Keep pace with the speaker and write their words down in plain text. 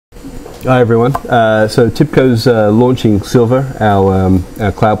Hi everyone. So TIBCO's launching Silver,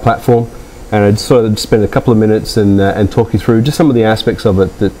 our cloud platform, and I'd sort of spend a couple of minutes and talk you through just some of the aspects of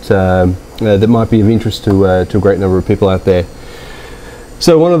it that might be of interest to a great number of people out there.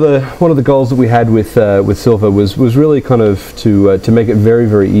 So one of the goals that we had with Silver was really kind of to make it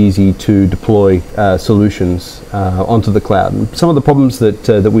very easy to deploy solutions onto the cloud. And some of the problems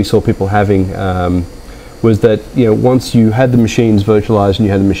that we saw people having was that, you know, once you had the machines virtualized and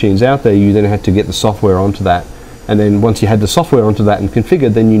you had the machines out there, you then had to get the software onto that. And then once you had the software onto that and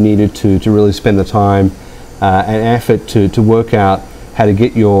configured, then you needed to really spend the time and effort to work out how to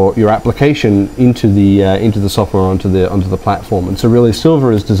get your application into the software onto the platform. And so really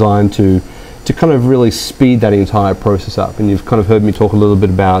Silver is designed to kind of really speed that entire process up. And you've kind of heard me talk a little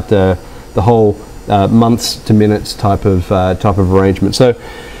bit about the whole months to minutes type of arrangement. So,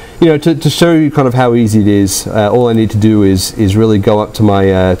 you know, to show you kind of how easy it is, all I need to do is really go up to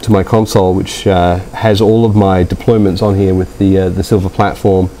my console, which has all of my deployments on here with the Silver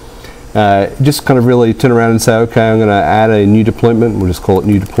platform. Just kind of really turn around and say, okay, I'm going to add a new deployment. We'll just call it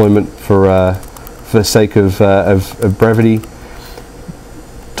new deployment for sake of brevity.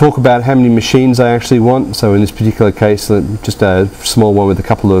 Talk about how many machines I actually want. So in this particular case, just a small one with a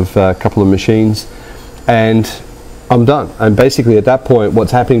couple of machines, and I'm done. And basically at that point,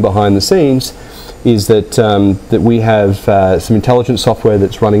 what's happening behind the scenes is that we have some intelligent software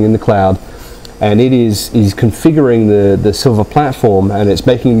that's running in the cloud, and it is configuring the Silver platform, and it's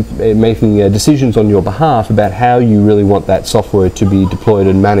making decisions on your behalf about how you really want that software to be deployed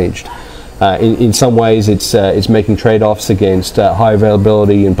and managed. In some ways, it's making trade-offs against high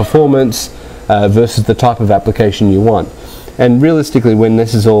availability and performance versus the type of application you want. And realistically, when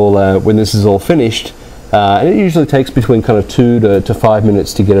this is all finished, and it usually takes between kind of 2 to 5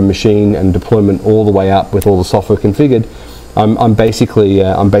 minutes to get a machine and deployment all the way up with all the software configured. I'm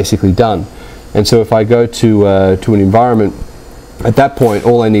basically done. And so if I go to an environment, at that point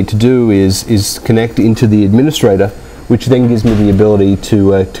all I need to do is connect into the administrator, which then gives me the ability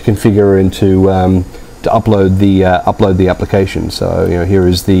to configure and to upload the application. So, you know, here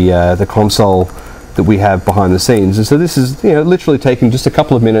is the console that we have behind the scenes, and so this is, you know, literally taking just a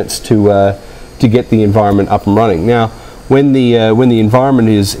couple of minutes to get the environment up and running. Now, when the environment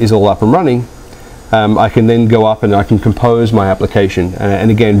is all up and running, I can then go up and I can compose my application.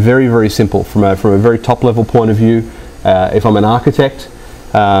 And again, very simple from a very top level point of view. If I'm an architect,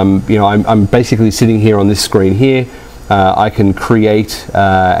 you know, I'm basically sitting here on this screen here. I can create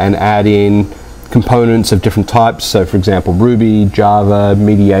and add in components of different types. So, for example, Ruby, Java,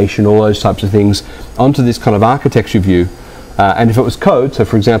 mediation, all those types of things onto this kind of architecture view. And if it was code, so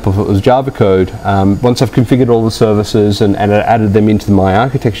for example, if it was Java code, once I've configured all the services and added them into my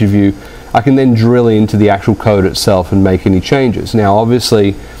architecture view, I can then drill into the actual code itself and make any changes. Now,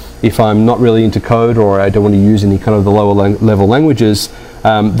 obviously, if I'm not really into code or I don't want to use any kind of the lower level languages,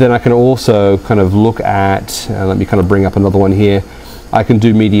 then I can also kind of look at, let me kind of bring up another one here, I can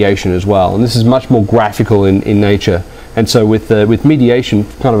do mediation as well. And this is much more graphical in nature. And so with mediation,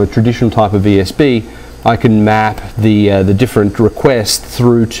 kind of a traditional type of ESB, I can map the different requests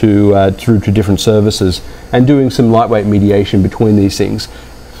through to different services, and doing some lightweight mediation between these things.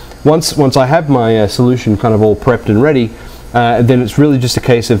 Once I have my solution kind of all prepped and ready, then it's really just a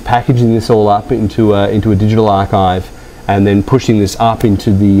case of packaging this all up into a digital archive, and then pushing this up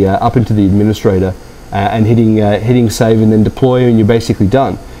into the administrator, and hitting save and then deploy, and you're basically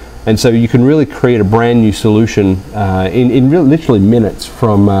done. And so you can really create a brand new solution in literally minutes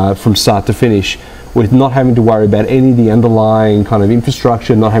from start to finish, with not having to worry about any of the underlying kind of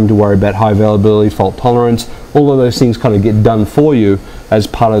infrastructure, not having to worry about high availability, fault tolerance. All of those things kind of get done for you as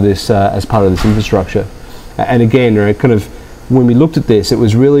part of this infrastructure. And again, kind of when we looked at this, it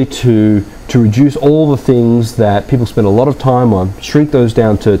was really to reduce all the things that people spend a lot of time on, shrink those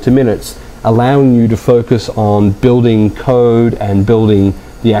down to minutes, allowing you to focus on building code and building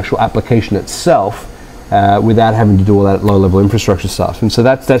the actual application itself, without having to do all that low-level infrastructure stuff. And so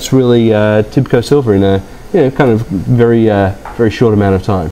that's really TIBCO Silver in a, you know, kind of very short amount of time.